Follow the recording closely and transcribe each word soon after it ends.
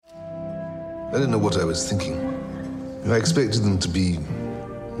I don't know what I was thinking. I expected them to be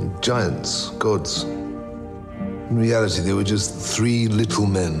giants, gods. In reality, they were just 3 little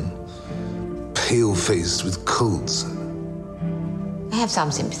men, pale-faced with colds. I have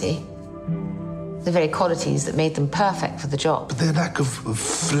some sympathy. The very qualities that made them perfect for the job. But their lack of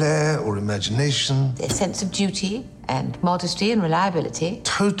flair or imagination. Their sense of duty and modesty and reliability.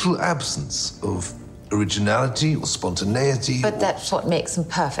 Total absence of originality or spontaneity. But that's what makes them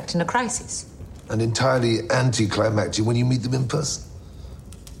perfect in a crisis. And entirely anticlimactic when you meet them in person.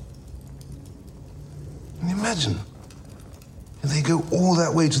 And imagine, they go all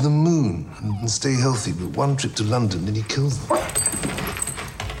that way to the moon and stay healthy, but one trip to London and he kills them.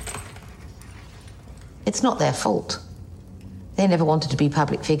 It's not their fault. They never wanted to be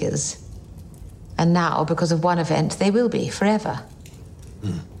public figures. And now, because of one event, they will be forever.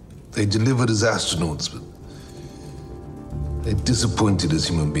 They delivered as astronauts, but they disappointed as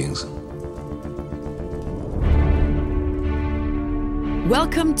human beings.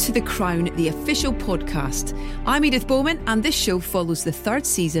 Welcome to The Crown, the official podcast. I'm Edith Bowman, and this show follows the 3rd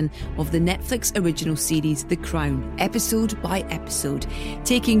season of the Netflix original series The Crown, episode by episode,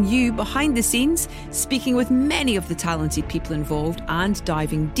 taking you behind the scenes, speaking with many of the talented people involved, and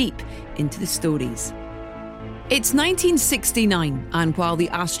diving deep into the stories. It's 1969, and while the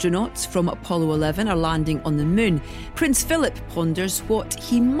astronauts from Apollo 11 are landing on the moon, Prince Philip ponders what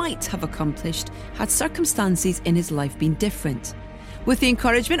he might have accomplished had circumstances in his life been different. With the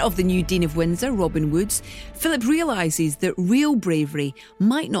encouragement of the new Dean of Windsor, Robin Woods, Philip realises that real bravery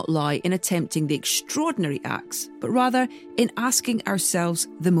might not lie in attempting the extraordinary acts, but rather in asking ourselves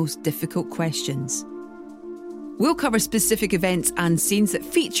the most difficult questions. We'll cover specific events and scenes that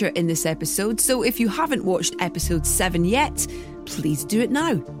feature in this episode, so if you haven't watched episode 7 yet, please do it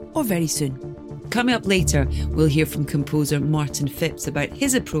now, or very soon. Coming up later, we'll hear from composer Martin Phipps about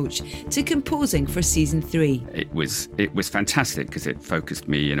his approach to composing for season 3. It was fantastic because it focused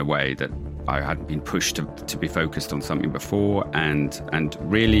me in a way that I hadn't been pushed to be focused on something before, and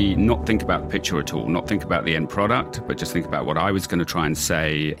really not think about the picture at all, not think about the end product, but just think about what I was going to try and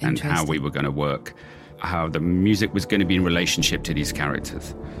say and how we were going to work, how the music was going to be in relationship to these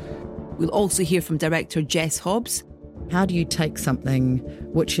characters. We'll also hear from director Jess Hobbs. How do you take something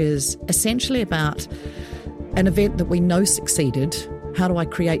which is essentially about an event that we know succeeded? How do I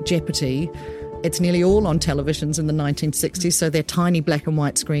create jeopardy? It's nearly all on televisions in the 1960s, so they're tiny black and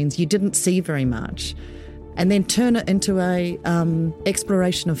white screens. You didn't see very much. And then turn it into a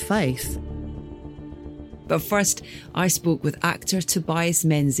exploration of faith. But first, I spoke with actor Tobias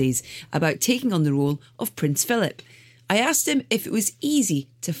Menzies about taking on the role of Prince Philip. I asked him if it was easy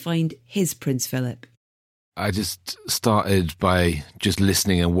to find his Prince Philip. I just started by just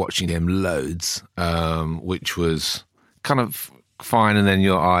listening and watching him loads, which was kind of fine, and then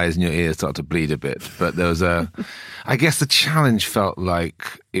your eyes and your ears start to bleed a bit. But there was I guess the challenge felt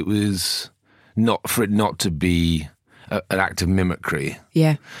like it was not to be an act of mimicry.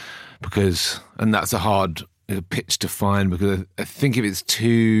 Yeah. And that's a hard pitch to find, because I think if it's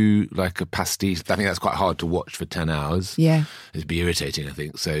too like a pastiche, I think that's quite hard to watch for 10 hours. Yeah. It'd be irritating, I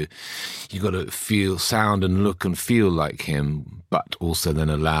think. So you've got to feel, sound and look and feel like him, but also then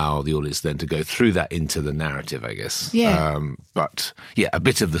allow the audience then to go through that into the narrative, I guess. Yeah. But yeah, a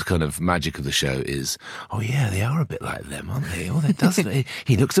bit of the kind of magic of the show is, oh yeah, they are a bit like them, aren't they? Oh, that does.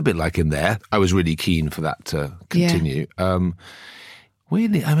 He looks a bit like him there. I was really keen for that to continue. Yeah.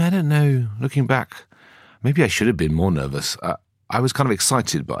 Weirdly, I don't know, looking back, maybe I should have been more nervous. I was kind of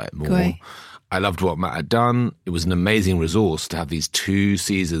excited by it more. Great. I loved what Matt had done. It was an amazing resource to have these 2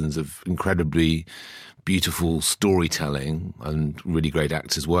 seasons of incredibly beautiful storytelling and really great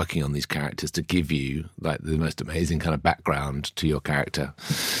actors working on these characters to give you like the most amazing kind of background to your character.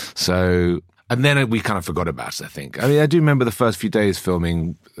 So, and then we kind of forgot about it, I think. I mean, I do remember the first few days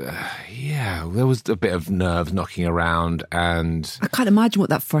filming. There was a bit of nerves knocking around, and I can't imagine what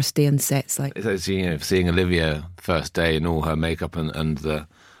that first day on set's like. So, seeing Olivia first day in all her makeup and that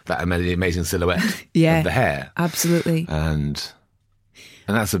amazing silhouette of the hair, absolutely, and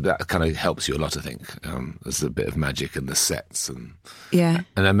that kind of helps you a lot, I think. There's a bit of magic in the sets, and I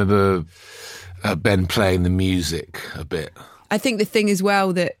remember Ben playing the music a bit. I think the thing as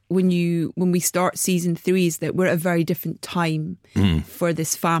well that when we start season 3 is that we're at a very different time for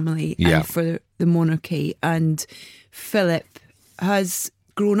this family and for the monarchy. And Philip has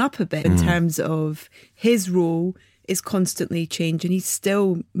grown up a bit in terms of his role is constantly changing. He's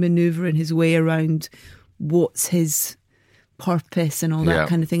still manoeuvring his way around what's his purpose and all that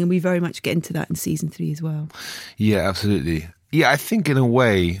kind of thing. And we very much get into that in season 3 as well. Yeah, absolutely. Yeah, I think in a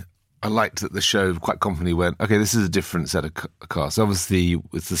way, I liked that the show quite confidently went, okay, this is a different set of cast. Obviously,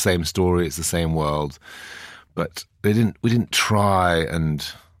 it's the same story, it's the same world, but we didn't try and,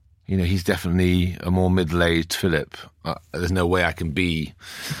 you know, he's definitely a more middle-aged Philip. There's no way I can be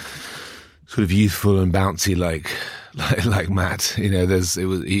sort of youthful and bouncy like Matt. You know,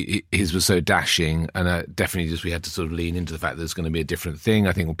 his was so dashing, and definitely we had to sort of lean into the fact that there's going to be a different thing.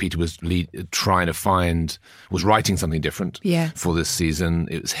 I think when Peter was was writing something different for this season.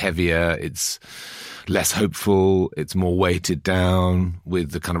 It was heavier, it's less hopeful, it's more weighted down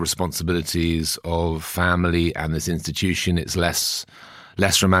with the kind of responsibilities of family and this institution. It's less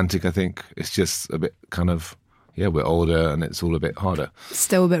romantic, I think. It's just a bit kind of, we're older and it's all a bit harder.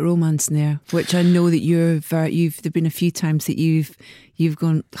 Still a bit romance in there, which I know that there've been a few times that you've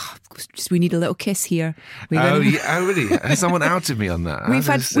gone, we need a little kiss here. Really? Has someone outed me on that?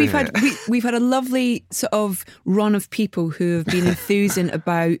 We've had a lovely sort of run of people who have been enthusing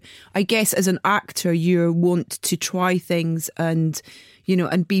about, I guess as an actor, you want to try things and, you know,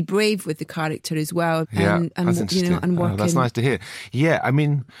 and be brave with the character as well. And that's interesting. You know, and working. That's nice to hear. Yeah, I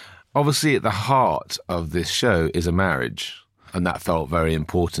mean, obviously at the heart of this show is a marriage, and that felt very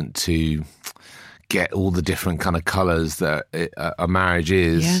important to get all the different kind of colours that a marriage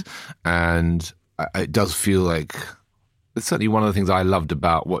is. And it does feel like, it's certainly one of the things I loved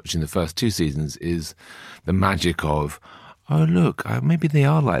about watching the first two seasons is the magic of, oh look, maybe they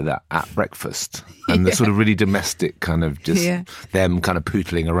are like that at breakfast, and the sort of really domestic kind of just them kind of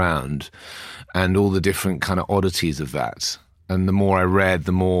pootling around, and all the different kind of oddities of that. And the more I read,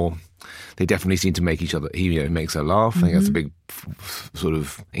 the more they definitely seem to make each other. He makes her laugh. I think that's a big sort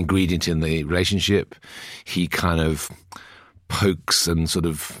of ingredient in the relationship. He kind of pokes and sort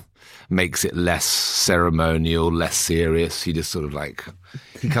of makes it less ceremonial, less serious. He just sort of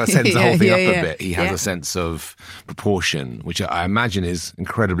he kind of sends the whole thing up a bit. He has a sense of proportion, which I imagine is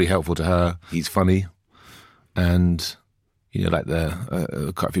incredibly helpful to her. He's funny, and you know,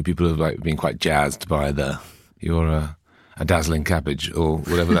 quite a few people have been quite jazzed by you're a dazzling cabbage, or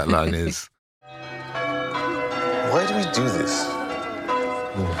whatever that line is. Why do we do this?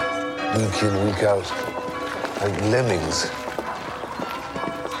 Week in, week out, like lemmings.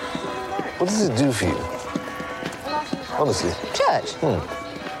 What does it do for you? Honestly. Church.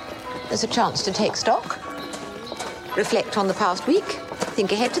 There's a chance to take stock, reflect on the past week,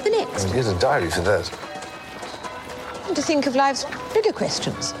 think ahead to the next. And get a diary for that. And to think of life's bigger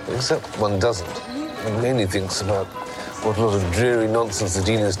questions. Except one doesn't. One mainly thinks about what a lot of dreary nonsense the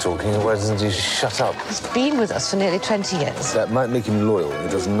Dean is talking, and why doesn't he shut up? He's been with us for nearly 20 years. That might make him loyal. It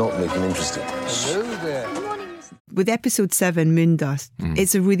does not make him interesting. Hello there. With episode 7, Moondust,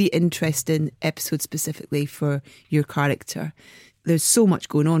 it's a really interesting episode specifically for your character. There's so much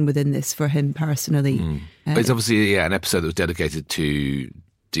going on within this for him personally. It's obviously an episode that was dedicated to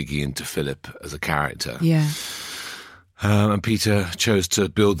digging into Philip as a character. Yeah. And Peter chose to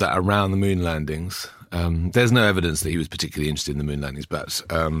build that around the moon landings. There's no evidence that he was particularly interested in the moon landings, but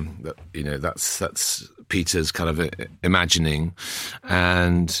that's Peter's kind of imagining,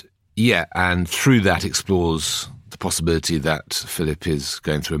 and through that explores the possibility that Philip is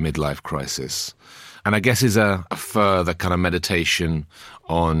going through a midlife crisis, and I guess is a further kind of meditation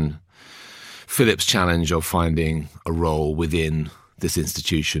on Philip's challenge of finding a role within this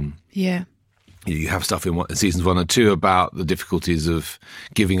institution. Yeah. You have stuff in seasons 1 and 2 about the difficulties of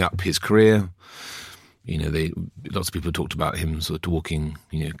giving up his career. You know, lots of people talked about him sort of walking,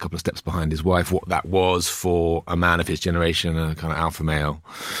 you know, a couple of steps behind his wife, what that was for a man of his generation, a kind of alpha male.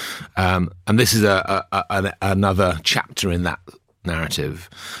 And this is another chapter in that narrative.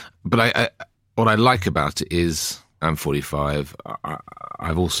 But what I like about it is, I'm 45.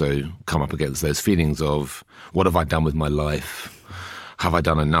 I've also come up against those feelings of, what have I done with my life? Have I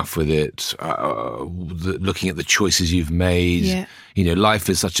done enough with it? Looking at the choices you've made. Yeah. You know, life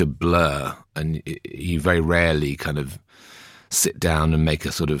is such a blur, and you very rarely kind of sit down and make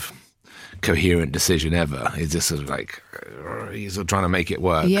a sort of coherent decision ever. It's just sort of you're sort of trying to make it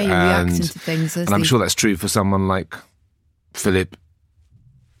work. Yeah, you're reacting to things. And I'm sure that's true for someone like Philip.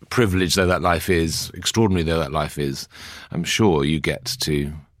 Privileged though that life is, extraordinary though that life is, I'm sure you get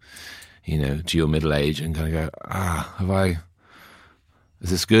to, you know, to your middle age and kind of go, is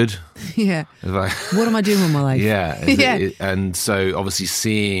this good? Yeah. What am I doing with my life? Yeah. And so obviously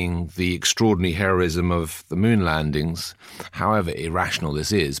seeing the extraordinary heroism of the moon landings, however irrational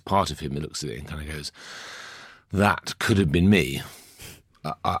this is, part of him looks at it and kind of goes, that could have been me.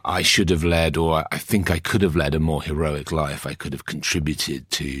 I should have led, or I think I could have led a more heroic life. I could have contributed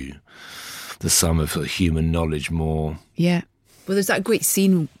to the sum of human knowledge more. Yeah. Well, there's that great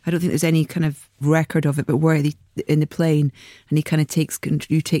scene, I don't think there's any kind of record of it, but where in the plane, and he kind of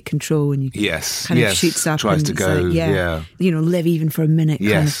you take control, and you kind of shoots up, tries and to go, live even for a minute,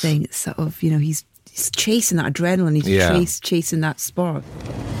 kind of Yes. thing. It's sort of, he's chasing that adrenaline, he's chasing that spark.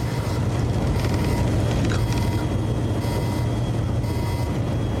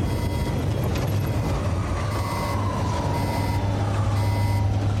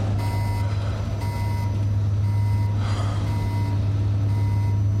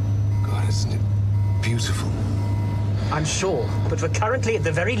 God, isn't it beautiful? I'm sure, but we're currently at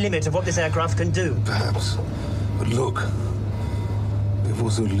the very limit of what this aircraft can do. Perhaps. But look, we've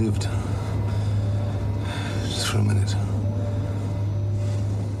also lived. Just for a minute.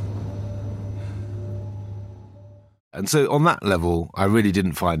 And so on that level, I really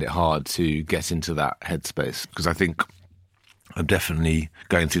didn't find it hard to get into that headspace, because I think I'm definitely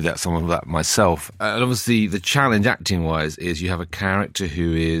going through some of that myself. And obviously the challenge acting-wise is you have a character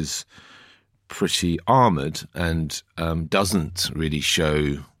who is pretty armoured and doesn't really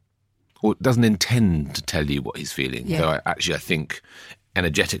show, or doesn't intend to tell you what he's feeling. Yeah. Though I think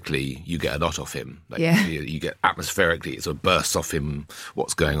energetically you get a lot off him. You get atmospherically, it sort of bursts off him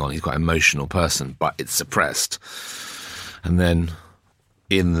what's going on. He's quite an emotional person, but it's suppressed. And then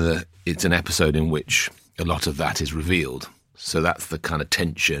it's an episode in which a lot of that is revealed. So that's the kind of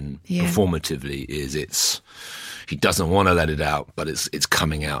tension performatively, he doesn't want to let it out, but it's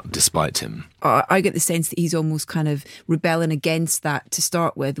coming out despite him. I get the sense that he's almost kind of rebelling against that to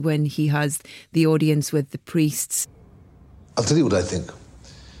start with, when he has the audience with the priests. I'll tell you what I think.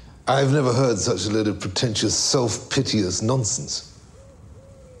 I've never heard such a load of pretentious, self-piteous nonsense.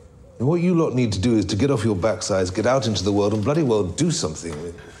 And what you lot need to do is to get off your backsides, get out into the world, and bloody well do something.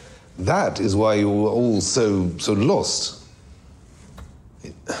 That is why you're all so lost.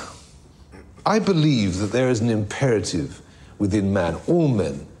 I believe that there is an imperative within man, all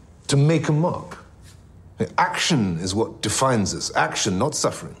men, to make a mark. Action is what defines us. Action, not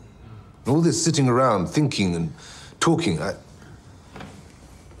suffering. All this sitting around, thinking and talking.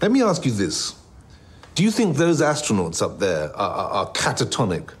 Let me ask you this. Do you think those astronauts up there are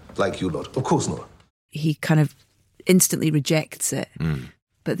catatonic like you lot? Of course not. He kind of instantly rejects it.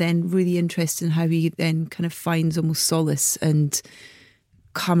 But then really interesting how he then kind of finds almost solace and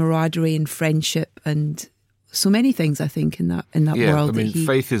camaraderie and friendship and so many things, I think, in that world. I mean,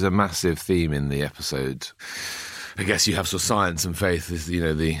 faith is a massive theme in the episode. I guess you have sort of science and faith is,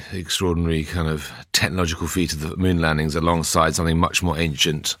 the extraordinary kind of technological feat of the moon landings alongside something much more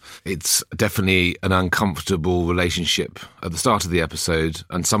ancient. It's definitely an uncomfortable relationship at the start of the episode,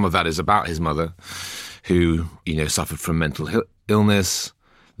 and some of that is about his mother, who, suffered from mental illness,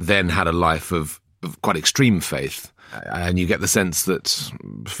 then had a life of quite extreme faith. And you get the sense that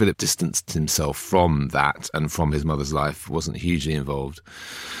Philip distanced himself from that and from his mother's life, wasn't hugely involved.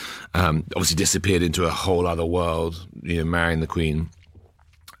 Obviously disappeared into a whole other world, marrying the Queen.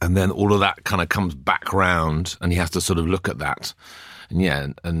 And then all of that kind of comes back round, and he has to sort of look at that.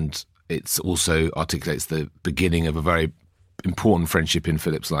 And it's also articulates the beginning of a very important friendship in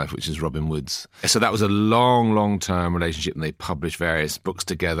Philip's life, which is Robin Wood's. So that was a long-term relationship, and they published various books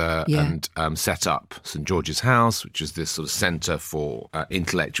together and set up St. George's House, which is this sort of centre for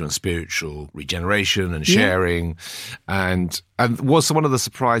intellectual and spiritual regeneration and sharing. And was one of the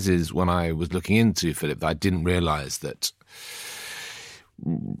surprises when I was looking into Philip that I didn't realise that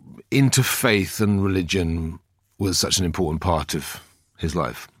interfaith and religion was such an important part of his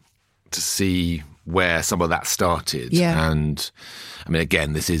life. To see where some of that started. And I mean,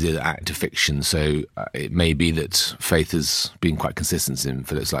 again, this is an act of fiction, so it may be that faith has been quite consistent in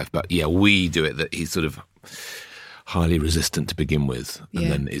Philip's life, but we do it that he's sort of highly resistant to begin with, and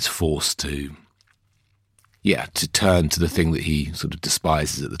then is forced to turn to the thing that he sort of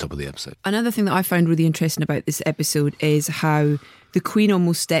despises at the top of the episode. Another thing that I found really interesting about this episode is how the Queen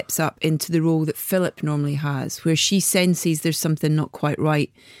almost steps up into the role that Philip normally has, where she senses there's something not quite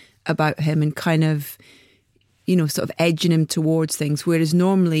right about him and kind of, sort of edging him towards things, whereas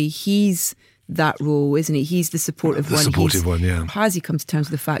normally he's that role, isn't he? He's the supportive one. The supportive one, yeah. Has he come to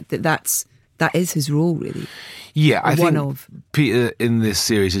terms with the fact that that is his role, really? Yeah, I think Peter in this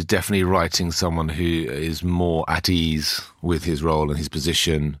series is definitely writing someone who is more at ease with his role and his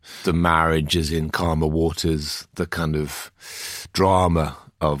position. The marriage is in calmer waters. The kind of drama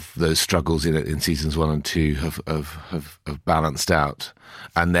of those struggles in seasons 1 and 2 have balanced out,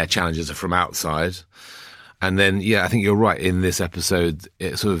 and their challenges are from outside. And then, I think you're right. In this episode,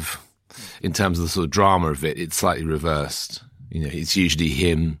 it sort of, in terms of the sort of drama of it, it's slightly reversed. It's usually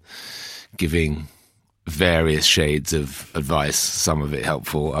him giving various shades of advice, some of it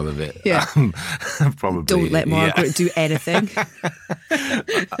helpful, other of it probably. Don't let Margaret do anything.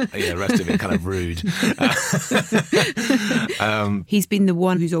 The rest of it kind of rude. He's been the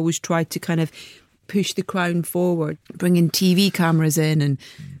one who's always tried to kind of push the Crown forward, bringing TV cameras in and,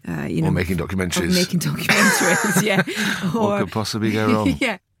 or making documentaries. Yeah. What could possibly go wrong?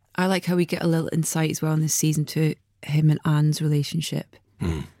 Yeah. I like how we get a little insight as well in this season to him and Anne's relationship.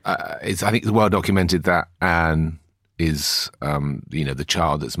 I think it's well documented that Anne is, the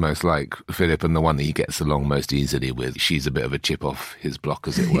child that's most like Philip and the one that he gets along most easily with. She's a bit of a chip off his block,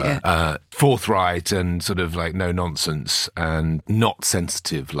 as it were. Yeah. Forthright and sort of like no nonsense and not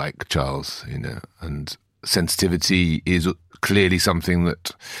sensitive like Charles, and sensitivity is clearly something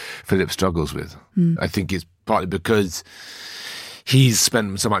that Philip struggles with. I think it's partly because he's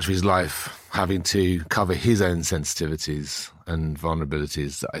spent so much of his life having to cover his own sensitivities and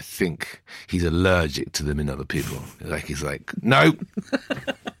vulnerabilities that I think he's allergic to them in other people. He's like, no,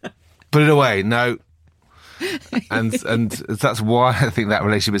 put it away, no. And that's why I think that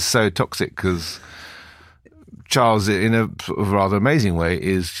relationship is so toxic, because Charles, in a sort of rather amazing way,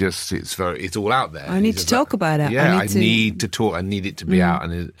 is just, it's all out there. I need to talk about it. Yeah, I need to talk. I need it to be out.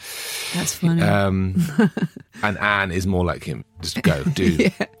 And that's funny. And Anne is more like him. Just go, do.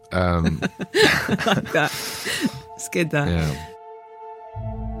 Yeah. I like that. It's good, that.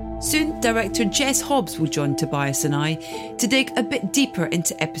 Yeah. Soon, director Jess Hobbs will join Tobias and I to dig a bit deeper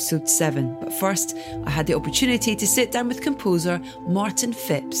into episode 7. But first, I had the opportunity to sit down with composer Martin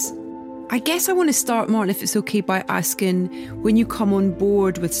Phipps. I guess I want to start, Martin, if it's okay, by asking, when you come on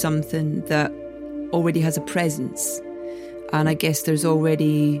board with something that already has a presence, and I guess there's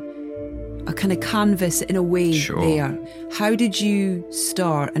already a kind of canvas in a way there, how did you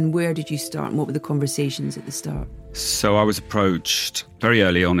start and where did you start and what were the conversations at the start? So I was approached very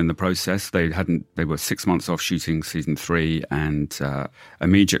early on in the process. They were 6 months off shooting season 3, and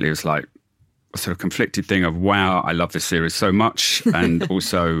immediately it was like a sort of conflicted thing of, wow, I love this series so much, and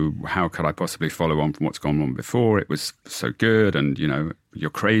also how could I possibly follow on from what's gone on before? It was so good, and you're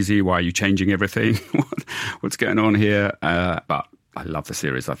crazy, why are you changing everything? What's going on here? But I love the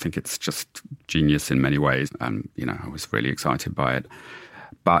series. I think it's just genius in many ways, and I was really excited by it.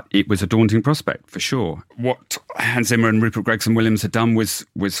 But it was a daunting prospect, for sure. What Hans Zimmer and Rupert Gregson-Williams had done was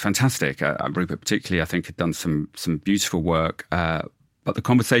fantastic. Rupert particularly, I think, had done some beautiful work. But the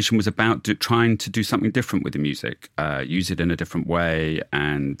conversation was about trying to do something different with the music, use it in a different way.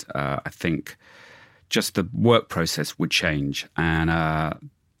 And I think just the work process would change. And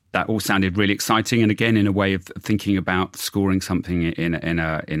that all sounded really exciting. And again, in a way of thinking about scoring something in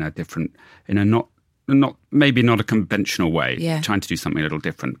a different, maybe not a conventional way, trying to do something a little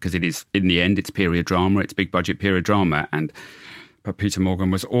different. Because it is, in the end, it's period drama, it's big budget period drama. But Peter Morgan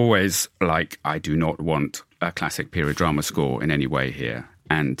was always like, I do not want a classic period drama score in any way here.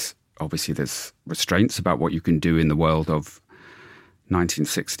 And obviously there's restraints about what you can do in the world of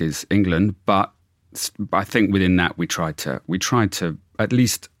 1960s England. But I think within that we tried to at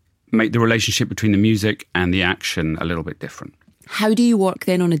least make the relationship between the music and the action a little bit different. How do you work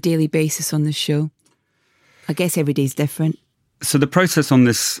then on a daily basis on this show? I guess every day's different. So the process on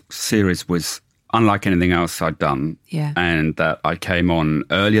this series was unlike anything else I'd done, and that I came on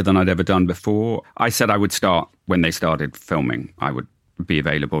earlier than I'd ever done before. I said I would start when they started filming. I would be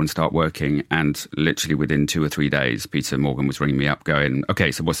available and start working, and literally within 2 or 3 days, Peter Morgan was ringing me up going,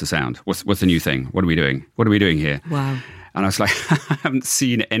 okay, so what's the sound? What's the new thing? What are we doing? What are we doing here? Wow. And I was like, I haven't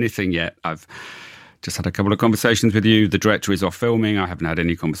seen anything yet. I've just had a couple of conversations with you. The director is off filming. I haven't had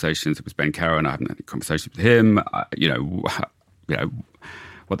any conversations. It was Ben Caron. I haven't had any conversations with him.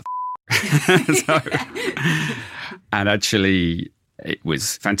 What the and actually it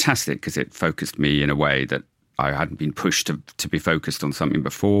was fantastic because it focused me in a way that I hadn't been pushed to be focused on something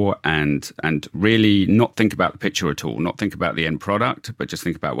before, and really not think about the picture at all, not think about the end product, but just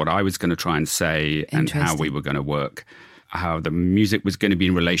think about what I was going to try and say and how we were going to work, how the music was going to be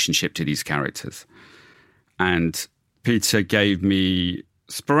in relationship to these characters. And Peter gave me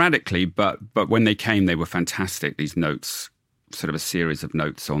sporadically, but when they came, they were fantastic, these notes, sort of a series of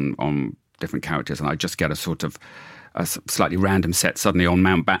notes on different characters, and I just get a sort of a slightly random set suddenly on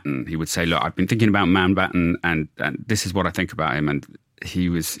Mountbatten. He would say, look, I've been thinking about Mountbatten and this is what I think about him. And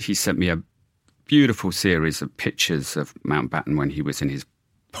he sent me a beautiful series of pictures of Mountbatten when he was in his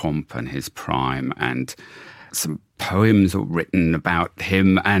pomp and his prime, and some poems written about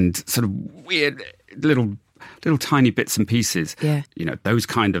him and sort of weird little tiny bits and pieces. Yeah. Those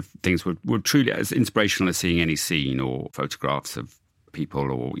kind of things were truly as inspirational as seeing any scene or photographs of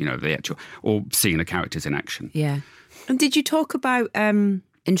people or, the actual, or seeing the characters in action. Yeah. And did you talk about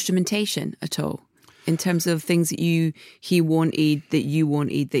instrumentation at all? in terms of things that he wanted, that you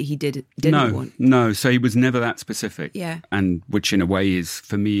wanted, that he didn't want? No. So he was never that specific. Yeah. And which in a way is,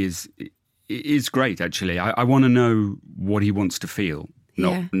 for me, is great, actually. I want to know what he wants to feel,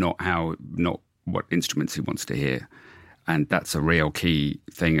 not what instruments he wants to hear. And that's a real key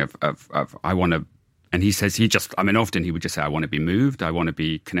thing of I want to. And he says often he would just say, I want to be moved, I want to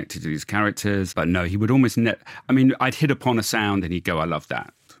be connected to these characters. But no, he would almost I'd hit upon a sound and he'd go, I love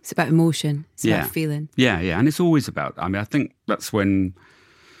that. It's about emotion. It's about feeling. Yeah. And it's always about, I think that's when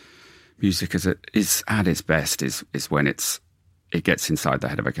music is at its best, is when it gets inside the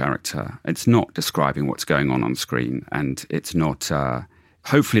head of a character. It's not describing what's going on screen. And it's not,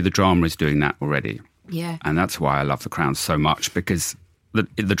 hopefully the drama is doing that already. Yeah. And that's why I love The Crown so much, because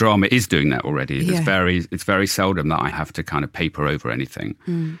the drama is doing that already. Yeah. It's very seldom that I have to kind of paper over anything.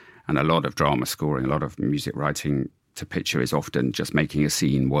 And a lot of drama scoring, a lot of music writing to picture is often just making a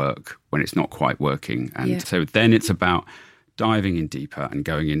scene work when it's not quite working. And so then it's about diving in deeper and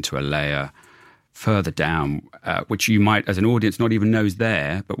going into a layer further down, which you might, as an audience, not even know is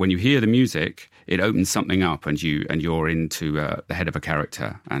there. But when you hear the music, it opens something up, and you're into the head of a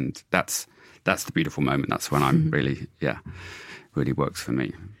character, and that's the beautiful moment. That's when I'm really works for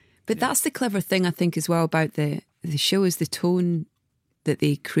me. But that's the clever thing, I think, as well about the show, is the tone that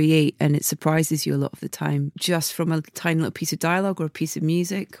they create, and it surprises you a lot of the time, just from a tiny little piece of dialogue or a piece of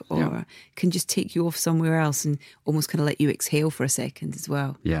music, or can just take you off somewhere else and almost kind of let you exhale for a second as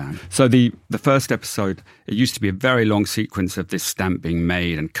well. Yeah. So the first episode, it used to be a very long sequence of this stamp being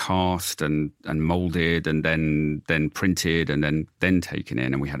made and cast and moulded and then printed and then taken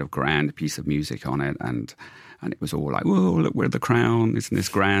in, and we had a grand piece of music on it, and it was all like, whoa, look, we're the Crown. Isn't this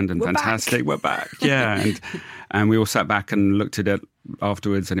grand and fantastic? We're back. Yeah. And we all sat back and looked at it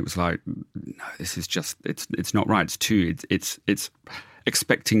afterwards, and it was like, no, this is just, it's not right. It's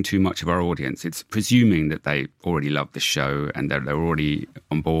expecting too much of our audience. It's presuming that they already love the show and they're already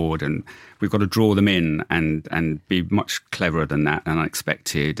on board, and we've got to draw them in and be much cleverer than that and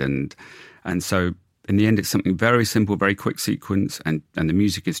unexpected. And so in the end, it's something very simple, very quick sequence, and the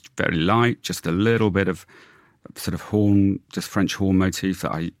music is very light, just a little bit of sort of horn, just French horn motif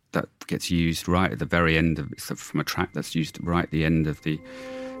that gets used right at the very end of, from a track that's used right at the end of the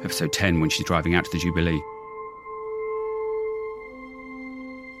episode 10 when she's driving out to the Jubilee.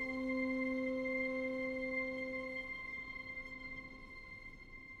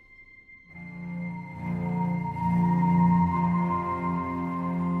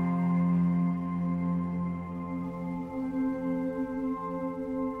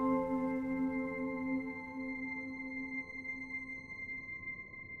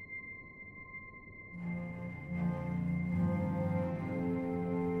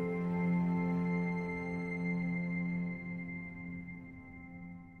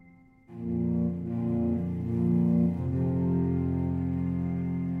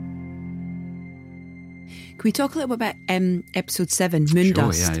 Can we talk a little bit about episode 7,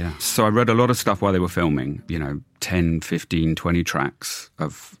 Moondust? Sure, yeah. So I read a lot of stuff while they were filming, 10, 15, 20 tracks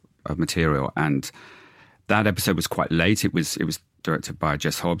of material. And that episode was quite late. It was directed by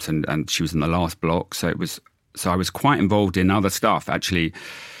Jess Hobbs, and she was in the last block. So I was quite involved in other stuff. Actually,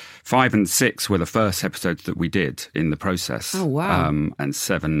 5 and 6 were the first episodes that we did in the process. Oh, wow. And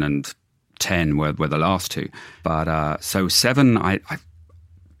 7 and 10 were the last two. But so 7,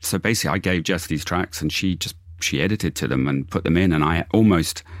 So basically, I gave Jess these tracks, and she edited to them and put them in, and I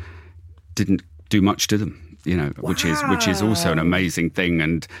almost didn't do much to them, wow. which is also an amazing thing,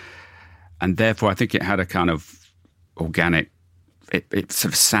 and therefore I think it had a kind of organic. It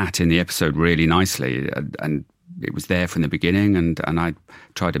sort of sat in the episode really nicely, and it was there from the beginning, and I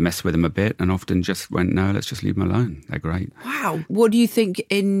tried to mess with them a bit, and often just went, no, let's just leave them alone. They're great. Wow, what do you think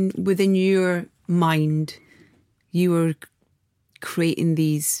within your mind you were creating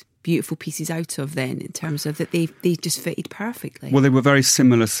these beautiful pieces out of then, in terms of that they just fitted perfectly? Well, they were very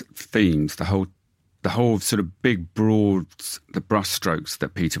similar themes. The whole sort of big, broad, the brush strokes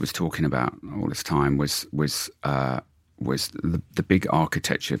that Peter was talking about all this time was the big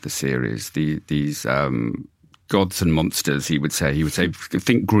architecture of the series. These gods and monsters, he would say,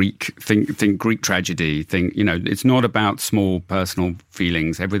 think Greek tragedy. It's not about small personal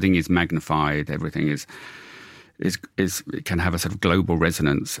feelings. Everything is magnified. Everything is it can have a sort of global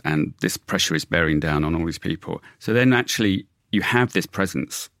resonance, and this pressure is bearing down on all these people. So then actually you have this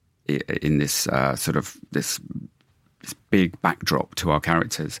presence in this sort of this big backdrop to our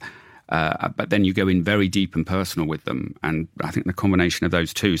characters, but then you go in very deep and personal with them, and I think the combination of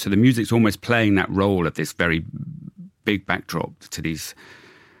those two. So the music's almost playing that role of this very big backdrop to these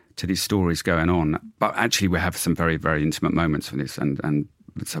stories going on. But actually we have some very, very intimate moments from this, and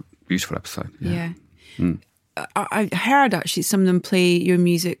it's a beautiful episode. Yeah. I heard actually some of them play your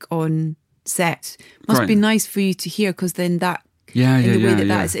music on set. Must be nice for you to hear, because then that the way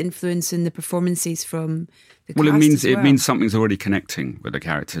that is influencing the performances from the cast it means something's already connecting with the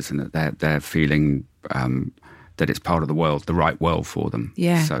characters, and that they're feeling that it's part of the world, the right world for them.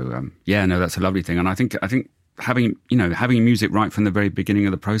 Yeah. So that's a lovely thing, and I think having music right from the very beginning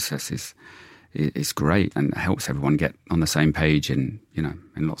of the process is great, and helps everyone get on the same page in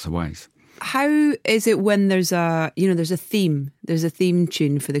lots of ways. How is it when there's a theme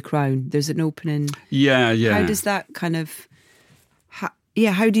tune for The Crown? There's an opening. Yeah. How does that kind of?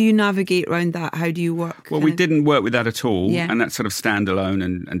 How do you navigate around that? How do you work? Well, we didn't work with that at all, Yeah. and that's sort of standalone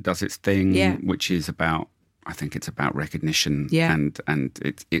and does its thing, Yeah. which is about. I think it's about recognition, Yeah. and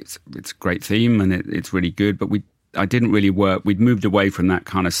it's a great theme, and it's really good. But I didn't really work. We'd moved away from that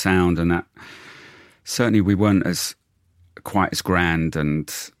kind of sound, and that certainly we weren't quite as grand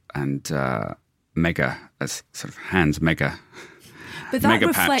and mega as sort of Hans Mega. But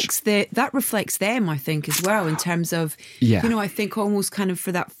that reflects them, I think, as well, in terms of, I think almost kind of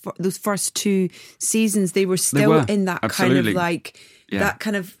for those first 2 seasons, they were still in that absolutely. kind of that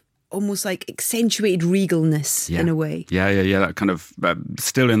kind of almost like accentuated regalness in a way. Yeah. That kind of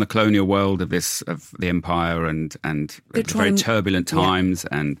still in the colonial world of the empire and very turbulent times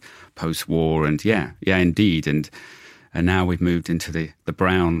and post-war and indeed. And now we've moved into the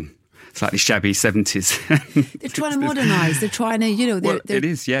brown, slightly shabby 70s. They're trying to modernise. They're trying to, it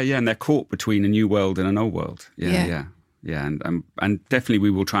is, and they're caught between a new world and an old world. Yeah, and definitely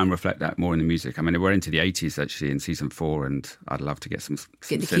we will try and reflect that more in the music. I mean, we're into the 80s actually in season 4, and I'd love to get some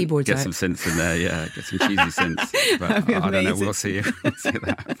keyboards get out. some synths in there. Yeah, get some cheesy synths. But I don't know. We'll see if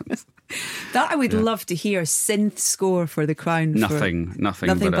that happens. That I would love to hear, synth score for The Crown. Nothing but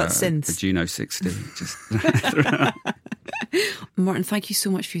synths. A Juno 60. Just Martin, thank you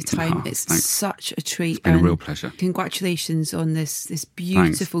so much for your time. It's thanks. such a treat. It's been a real pleasure. Congratulations on this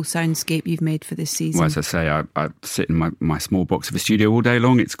beautiful soundscape you've made for this season. Well, as I say, I sit in my small box of a studio all day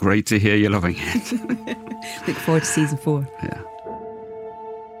long. It's great to hear you're loving it. Look forward to season 4. Yeah.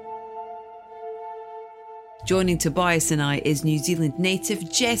 Joining Tobias and I is New Zealand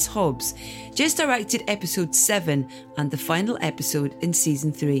native Jess Hobbs. Jess directed episode 7 and the final episode in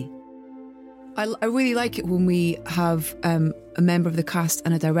season 3. I really like it when we have a member of the cast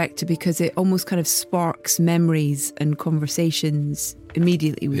and a director, because it almost kind of sparks memories and conversations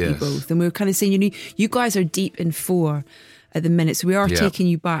immediately with you both. And we were kind of saying, you guys are deep in 4 at the minute, so we are taking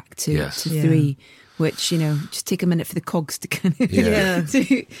you back to 3, which, just take a minute for the cogs to kind of...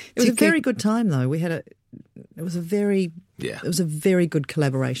 It was a very good time, though. It was a very good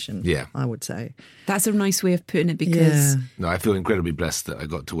collaboration, I would say. That's a nice way of putting it, because... No, I feel incredibly blessed that I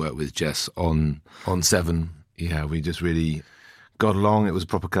got to work with Jess on 7. Yeah, we just really got along. It was a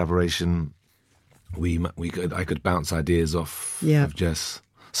proper collaboration. I could bounce ideas off of Jess.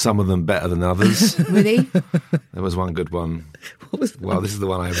 Some of them better than others. Really? There was one good one. What was that? Well, this is the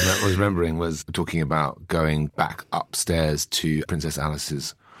one I was remembering, was talking about going back upstairs to Princess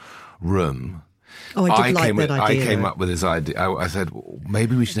Alice's room. Oh, I like that idea. I came up with this idea. I said,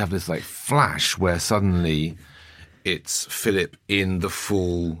 maybe we should have this like flash where suddenly it's Philip in the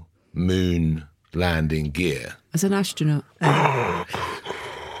full moon landing gear. As an astronaut.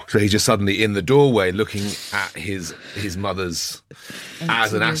 So he's just suddenly in the doorway looking at his mother's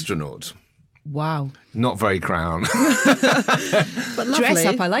as an astronaut. Wow. Not very crown. But lovely. Dress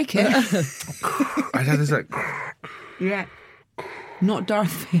up, I like it. I had this like... Yeah. Not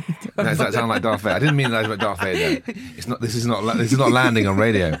Darth Vader. Does that sound like Darth Vader? I didn't mean that about Darth Vader. It's not. This is not landing on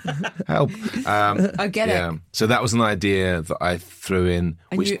radio. Help! I get it. So that was an idea that I threw in,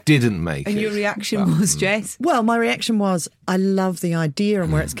 which didn't make it. And your reaction was, Jess? Well, my reaction was, I love the idea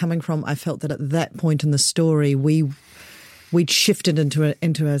and where it's coming from. I felt that at that point in the story, we'd shifted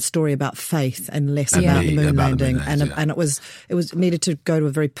into a story about faith and less about the moon landing, and it was needed to go to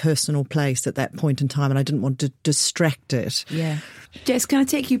a very personal place at that point in time, and I didn't want to distract it. Yeah. Jess, can I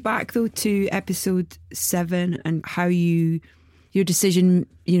take you back though to episode 7 and how your decision,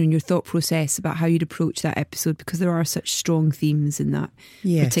 and your thought process about how you'd approach that episode, because there are such strong themes in that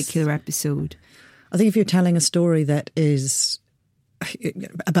particular episode. I think if you're telling a story that is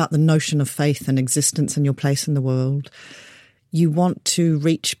about the notion of faith and existence and your place in the world, you want to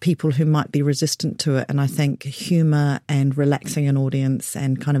reach people who might be resistant to it. And I think humour and relaxing an audience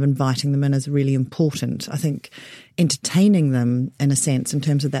and kind of inviting them in is really important. I think entertaining them, in a sense, in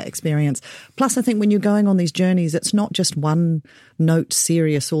terms of that experience. Plus, I think when you're going on these journeys, it's not just one note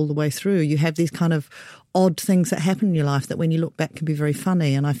serious all the way through. You have these kind of odd things that happen in your life that when you look back can be very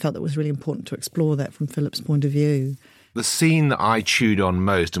funny. And I felt it was really important to explore that from Philip's point of view. The scene that I chewed on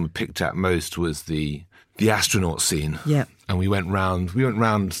most and picked at most was the astronaut scene. Yeah. And we went round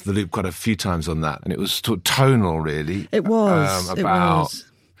the loop quite a few times on that, and it was sort of tonal, really. It was.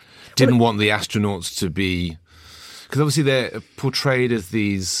 Didn't want the astronauts to be, because obviously they're portrayed as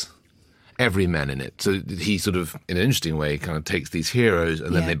these everymen in it. So he sort of, in an interesting way, kind of takes these heroes,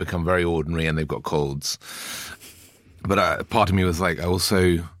 and then they become very ordinary, and they've got colds. But part of me was like,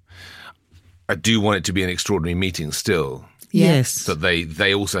 I do want it to be an extraordinary meeting still. Yes. But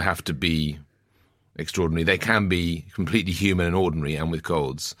they also have to be extraordinary. They can be completely human and ordinary and with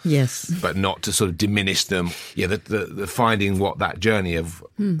colds. Yes. But not to sort of diminish them. Yeah, the finding what that journey of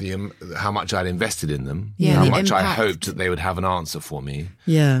how much I'd invested in them, how much impact. I hoped that they would have an answer for me.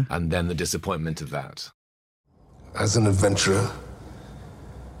 Yeah. And then the disappointment of that. As an adventurer,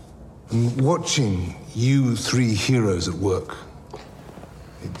 watching you three heroes at work,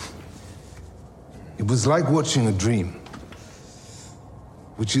 it was like watching a dream,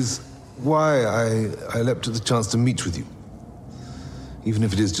 which is why I leapt at the chance to meet with you, even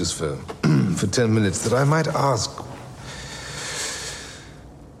if it is just for 10 minutes, that I might ask,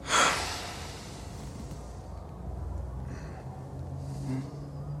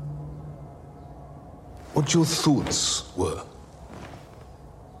 what your thoughts were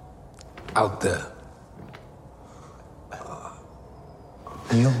out there.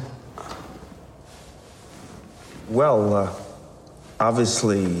 Neil? Well,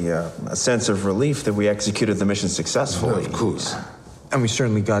 obviously, a sense of relief that we executed the mission successfully. Of course. And we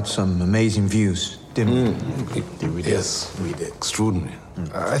certainly got some amazing views, didn't we? Yes, we did. Extraordinary.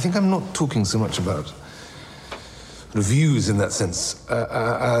 I think I'm not talking so much about reviews in that sense,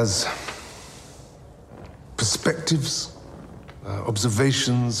 as perspectives,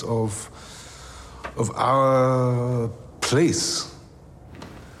 observations of our place.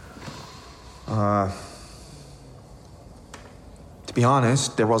 To be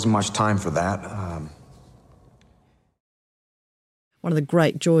honest, there wasn't much time for that. One of the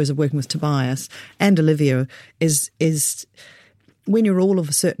great joys of working with Tobias and Olivia is when you're all of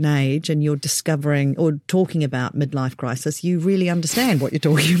a certain age and you're discovering or talking about midlife crisis, you really understand what you're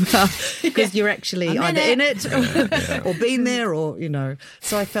talking about because you're actually either in it or been there or, you know.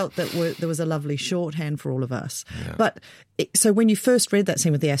 So I felt that there was a lovely shorthand for all of us. Yeah. But so when you first read that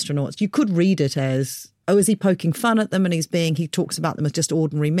scene with the astronauts, you could read it as, oh, is he poking fun at them and he talks about them as just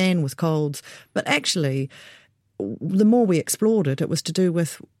ordinary men with colds. But actually, the more we explored it, it was to do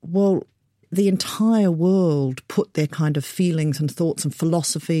with, well, the entire world put their kind of feelings and thoughts and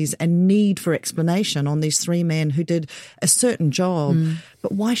philosophies and need for explanation on these three men who did a certain job.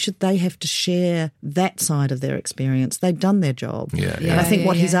 But why should they have to share that side of their experience? They've done their job. And I think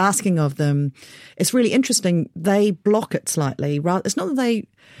what he's asking of them, it's really interesting. They block it slightly. It's not that they,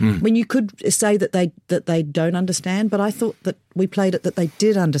 when you could say that they don't understand, but I thought that we played it that they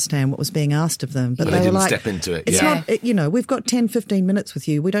did understand what was being asked of them. But they were didn't like, step into it. It's not, we've got 10, 15 minutes with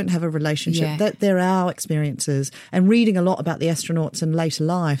you. We don't have a relationship. They're our experiences. And reading a lot about the astronauts in later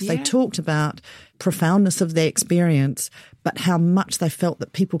life, they talked about profoundness of their experience, but how much they felt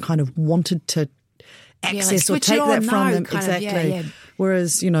that people kind of wanted to access or take that from them. Exactly.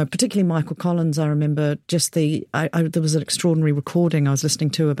 Whereas, particularly Michael Collins, I remember just there was an extraordinary recording I was listening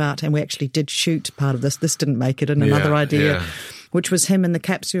to about, and we actually did shoot part of this. This didn't make it in another idea, which was him in the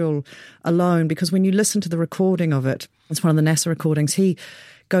capsule alone, because when you listen to the recording of it, it's one of the NASA recordings, he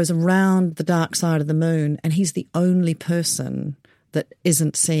goes around the dark side of the moon and he's the only person that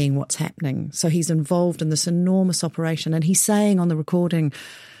isn't seeing what's happening. So he's involved in this enormous operation and he's saying on the recording,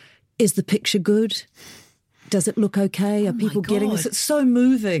 is the picture good? Does it look okay? Are people getting this? It's so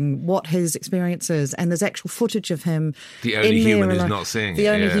moving what his experience is. And there's actual footage of him. The only human who's not seeing it. The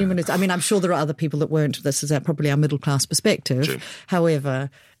only human is, I'm sure there are other people that weren't. This is probably our middle class perspective. True. However,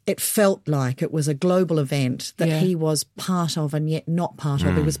 it felt like it was a global event that he was part of and yet not part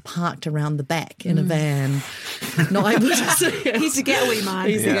of. He was parked around the back in a van, not able to see it. He's a getaway man.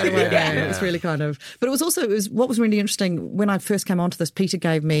 He's a getaway man. It was really kind of... But it was what was really interesting, when I first came onto this, Peter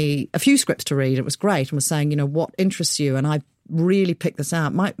gave me a few scripts to read. It was great and was saying, what interests you? And I really picked this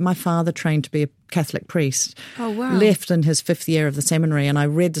out. My father trained to be a Catholic priest. Oh, wow. Left in his 5th year of the seminary, and I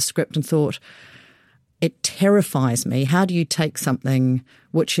read the script and thought... It terrifies me. How do you take something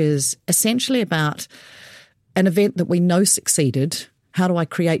which is essentially about an event that we know succeeded? How do I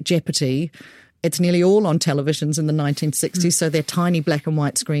create jeopardy? It's nearly all on televisions in the 1960s, so they're tiny black and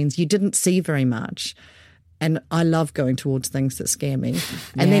white screens. You didn't see very much. And I love going towards things that scare me,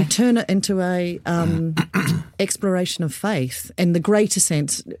 and then turn it into a exploration of faith in the greater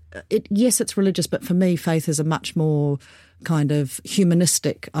sense. Yes, it's religious, but for me, faith is a much more kind of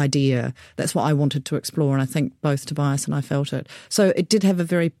humanistic idea. That's what I wanted to explore, and I think both Tobias and I felt it. So it did have a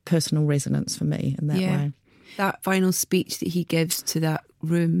very personal resonance for me in that way. That final speech that he gives to that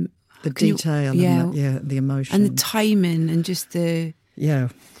room. The detail, and the emotion. And the timing and just the... Yeah.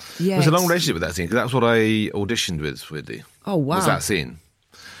 Yeah, there's a long relationship with that scene, because that's what I auditioned with, weirdly. Oh, wow. Was that scene.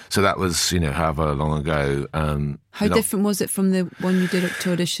 So that was, however long ago. How different was it from the one you did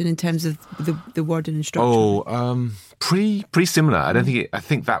to audition in terms of the wording and structure? Oh, pretty similar. I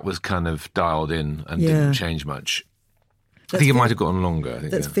think that was kind of dialed in and didn't change much. I think it might have gotten longer.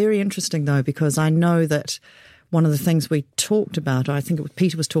 That's very interesting, though, because I know that one of the things we talked about, I think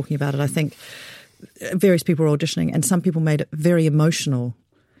Peter was talking about it, I think various people were auditioning, and some people made it very emotional,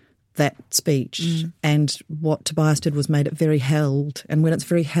 that speech, and what Tobias did was made it very held, and when it's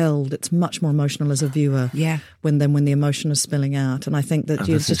very held, it's much more emotional as a viewer when the emotion is spilling out. And I think that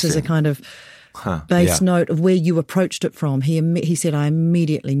just as a kind of base note of where you approached it from, he said, I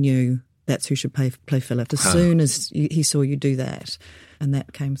immediately knew that's who should play Philip as soon as he saw you do that, and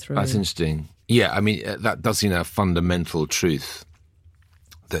that came through. That's interesting. Yeah, I mean, that does seem a fundamental truth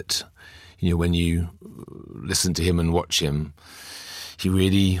that, when you listen to him and watch him, he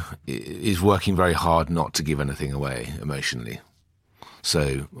really is working very hard not to give anything away emotionally.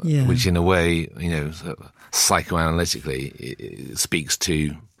 So, which in a way, psychoanalytically, it speaks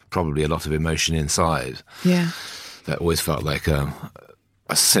to probably a lot of emotion inside. Yeah. That always felt like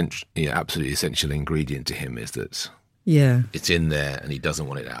absolutely essential ingredient to him is that it's in there and he doesn't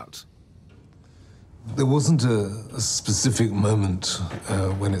want it out. There wasn't a specific moment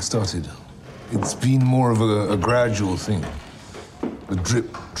when it started. It's been more of a gradual thing. A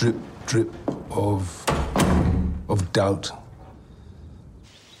drip, drip, drip of doubt,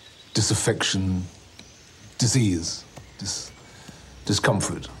 disaffection, disease,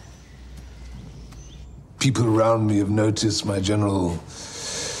 discomfort. People around me have noticed my general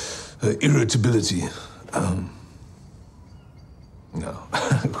irritability. No,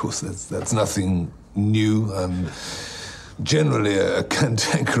 of course, that's nothing new. I'm generally a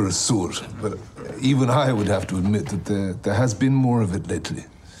cantankerous sort, but even I would have to admit that there has been more of it lately.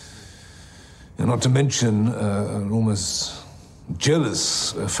 And not to mention an almost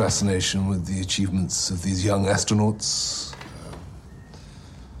jealous fascination with the achievements of these young astronauts,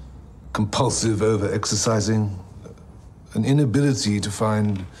 compulsive over-exercising, an inability to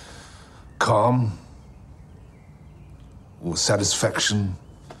find calm or satisfaction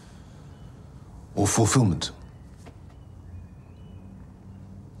or fulfillment.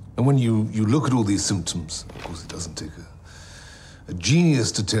 And when you look at all these symptoms, of course it doesn't take a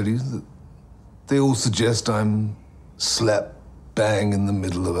genius to tell you that they all suggest I'm slap bang in the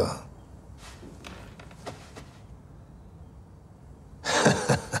middle of a...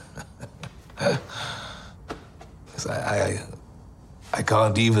 I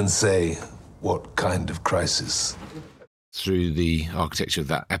can't even say what kind of crisis. Through the architecture of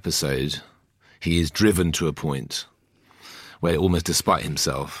that episode, he is driven to a point where almost despite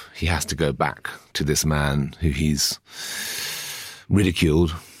himself, he has to go back to this man who he's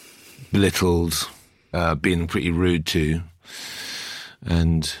ridiculed, belittled, been pretty rude to.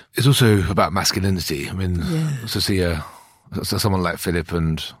 And it's also about masculinity. I mean, to see someone like Philip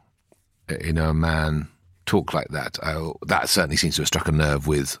and, a man talk like that, that certainly seems to have struck a nerve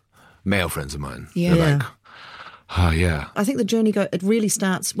with male friends of mine. Yeah. They're like, oh, yeah. I think the journey it really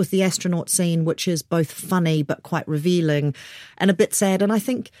starts with the astronaut scene, which is both funny but quite revealing and a bit sad. And I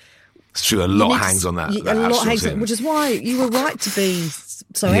think it's true, a lot hangs on that. A lot hangs on, which is why you were right to be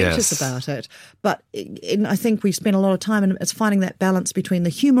so anxious about it. But I think we spent a lot of time and it's finding that balance between the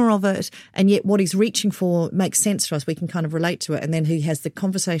humour of it and yet what he's reaching for makes sense to us. We can kind of relate to it. And then he has the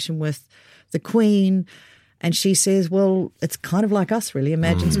conversation with the Queen. And she says, well, it's kind of like us, really.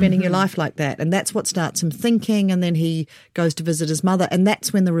 Imagine spending your life like that. And that's what starts him thinking. And then he goes to visit his mother. And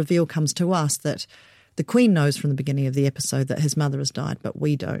that's when the reveal comes to us that the Queen knows from the beginning of the episode that his mother has died, but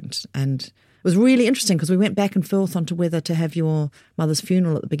we don't. And it was really interesting because we went back and forth onto whether to have your mother's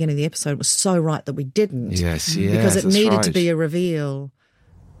funeral at the beginning of the episode. It was so right that we didn't. Yes, because it needed to be a reveal.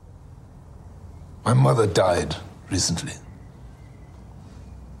 My mother died recently.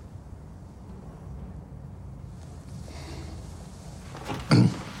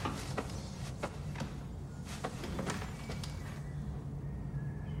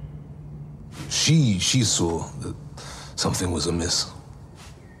 She saw that something was amiss.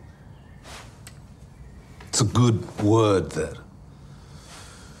 It's a good word, that.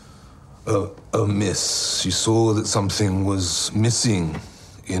 amiss. She saw that something was missing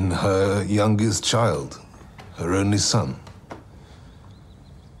in her youngest child, her only son.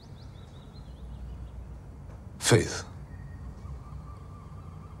 Faith.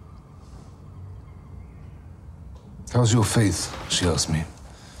 How's your faith? She asked me.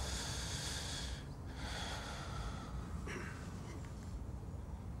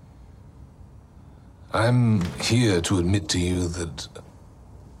 I'm here to admit to you that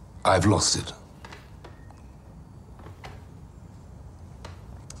I've lost it.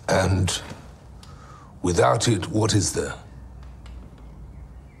 And without it, what is there?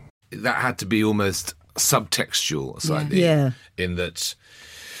 That had to be almost subtextual slightly. Yeah. In that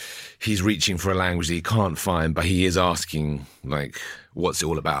he's reaching for a language that he can't find, but he is asking, like, what's it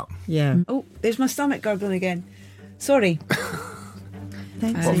all about? Yeah. Oh, there's my stomach gurgling again. Sorry.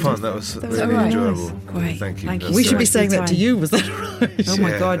 Thanks. What fun, that was really right? enjoyable. Great. Thank you. Thank you We so should be much for saying your that to time. you, was that right? Oh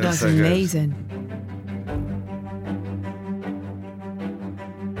my Yeah, God, that's that's so good. amazing.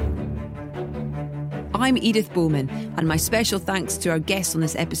 I'm Edith Bowman, and my special thanks to our guests on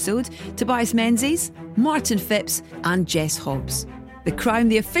this episode, Tobias Menzies, Martin Phipps and Jess Hobbs. The Crown,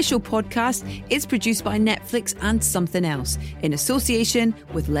 the official podcast, is produced by Netflix and Somethin Else in association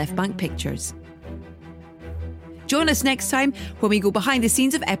with Left Bank Pictures. Join us next time when we go behind the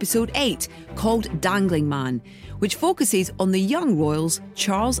scenes of episode 8, called Dangling Man, which focuses on the young royals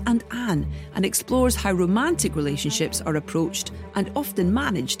Charles and Anne and explores how romantic relationships are approached and often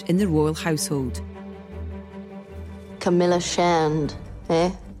managed in the royal household. Camilla Shand, eh?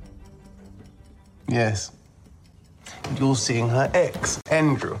 Yes. And you're seeing her ex,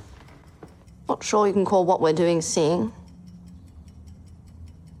 Andrew. Not sure you can call what we're doing seeing.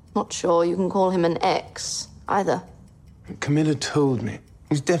 Not sure you can call him an ex, either. Camilla told me.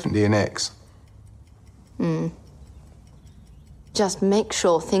 He's definitely an ex. Just make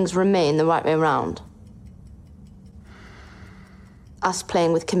sure things remain the right way round. Us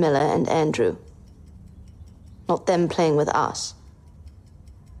playing with Camilla and Andrew. Not them playing with us.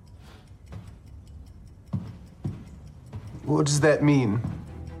 What does that mean?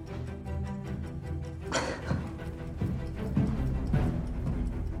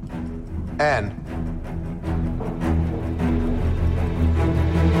 Anne.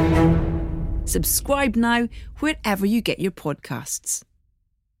 Subscribe now wherever you get your podcasts.